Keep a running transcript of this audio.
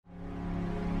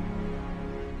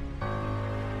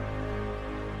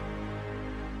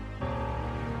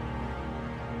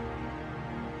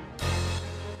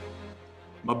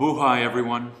Mabuhay,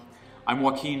 everyone. I'm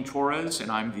Joaquin Torres,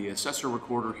 and I'm the Assessor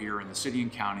Recorder here in the City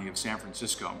and County of San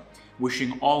Francisco,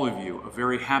 wishing all of you a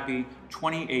very happy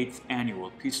 28th Annual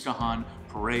Pistahan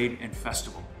Parade and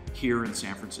Festival here in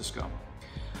San Francisco.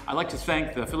 I'd like to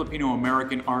thank the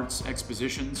Filipino-American Arts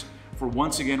Expositions for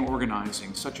once again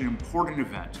organizing such an important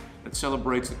event that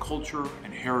celebrates the culture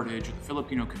and heritage of the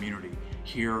Filipino community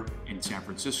here in San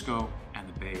Francisco and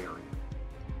the Bay Area.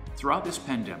 Throughout this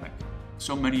pandemic,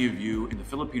 so many of you in the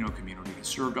Filipino community have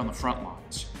served on the front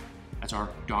lines as our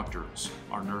doctors,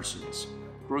 our nurses,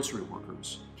 grocery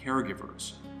workers,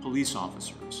 caregivers, police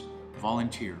officers,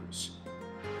 volunteers,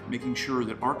 making sure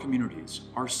that our communities,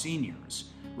 our seniors,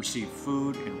 receive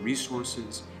food and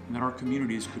resources and that our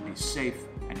communities could be safe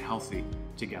and healthy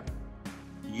together.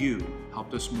 You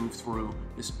helped us move through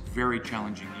this very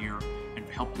challenging year and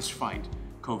helped us fight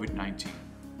COVID-19.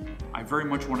 I very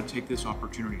much want to take this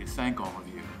opportunity to thank all of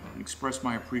you and express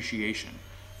my appreciation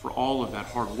for all of that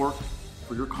hard work,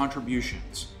 for your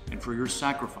contributions, and for your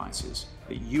sacrifices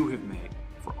that you have made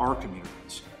for our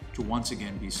communities to once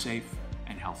again be safe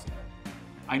and healthy.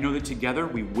 I know that together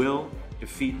we will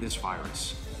defeat this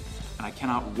virus, and I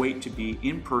cannot wait to be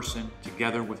in person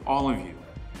together with all of you,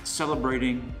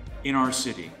 celebrating in our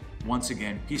city, once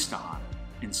again, Pistahan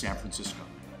in San Francisco.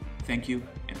 Thank you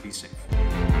and be safe.